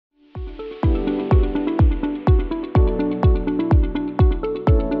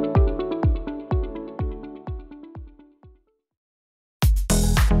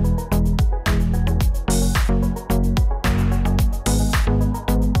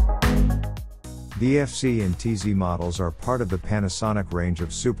The FZ and TZ models are part of the Panasonic range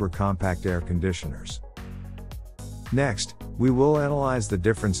of super-compact air conditioners. Next, we will analyze the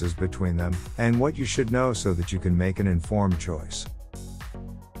differences between them, and what you should know so that you can make an informed choice.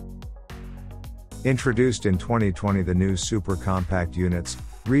 Introduced in 2020, the new super-compact units,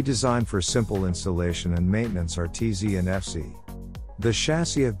 redesigned for simple installation and maintenance, are TZ and FZ. The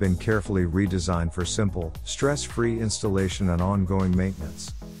chassis have been carefully redesigned for simple, stress-free installation and ongoing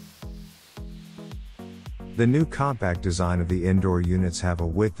maintenance. The new compact design of the indoor units have a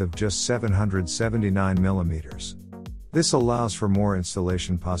width of just 779 mm. This allows for more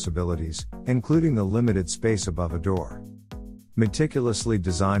installation possibilities, including the limited space above a door. Meticulously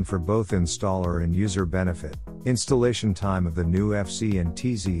designed for both installer and user benefit, installation time of the new FZ and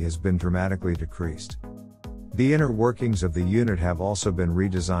TZ has been dramatically decreased. The inner workings of the unit have also been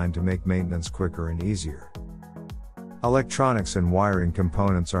redesigned to make maintenance quicker and easier. Electronics and wiring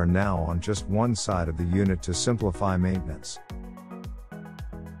components are now on just one side of the unit to simplify maintenance.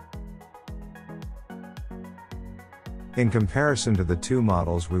 In comparison to the two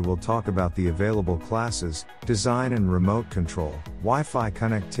models, we will talk about the available classes, design and remote control, Wi-Fi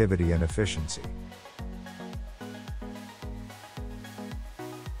connectivity and efficiency.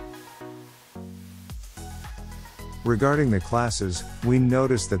 Regarding the classes, we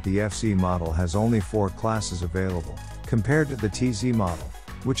notice that the FZ model has only 4 classes available, compared to the TZ model,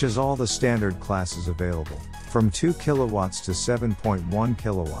 which has all the standard classes available, from 2 kW to 7.1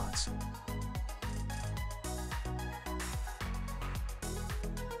 kW.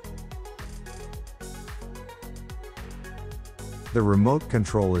 The remote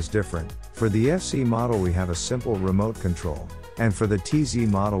control is different. For the FZ model we have a simple remote control, and for the TZ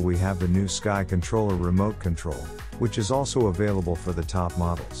model we have the new Sky Controller remote control, which is also available for the top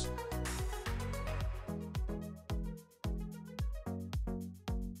models.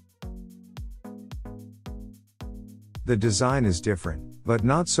 The design is different, but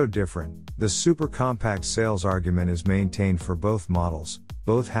not so different. The super compact sales argument is maintained for both models,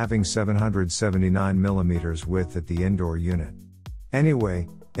 both having 779 mm width at the indoor unit. Anyway,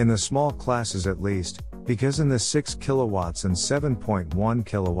 in the small classes at least, because in the 6 kW and 7.1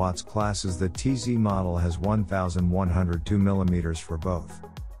 kW classes the TZ model has 1102 mm for both.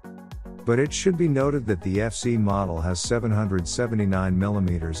 But it should be noted that the FZ model has 779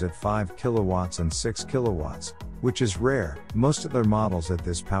 mm at 5 kW and 6 kW, which is rare, most other models at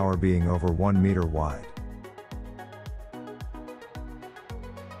this power being over 1 meter wide.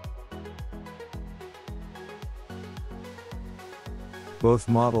 Both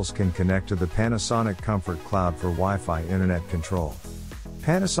models can connect to the Panasonic Comfort Cloud for Wi-Fi internet control.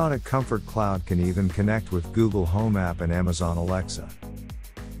 Panasonic Comfort Cloud can even connect with Google Home app and Amazon Alexa.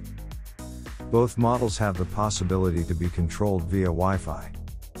 Both models have the possibility to be controlled via Wi-Fi.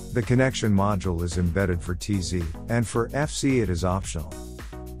 The connection module is embedded for TZ, and for FZ it is optional.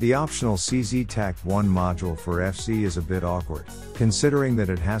 The optional CZ TAC1 module for FZ is a bit awkward, considering that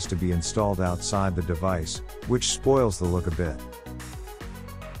it has to be installed outside the device, which spoils the look a bit.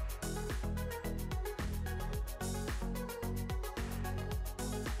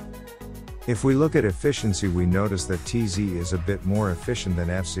 If we look at efficiency, we notice that TZ is a bit more efficient than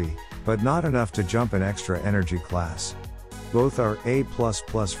FZ, but not enough to jump an extra energy class. Both are A++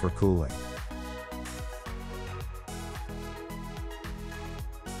 for cooling.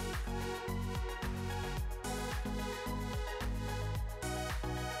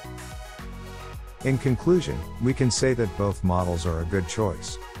 In conclusion, we can say that both models are a good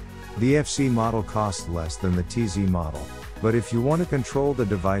choice. The FZ model costs less than the TZ model, but if you want to control the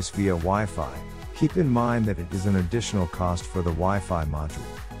device via Wi-Fi, keep in mind that it is an additional cost for the Wi-Fi module.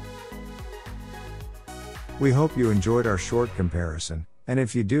 We hope you enjoyed our short comparison, and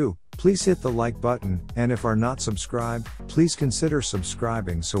if you do, please hit the like button, and if are not subscribed, please consider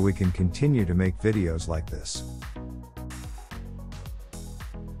subscribing so we can continue to make videos like this.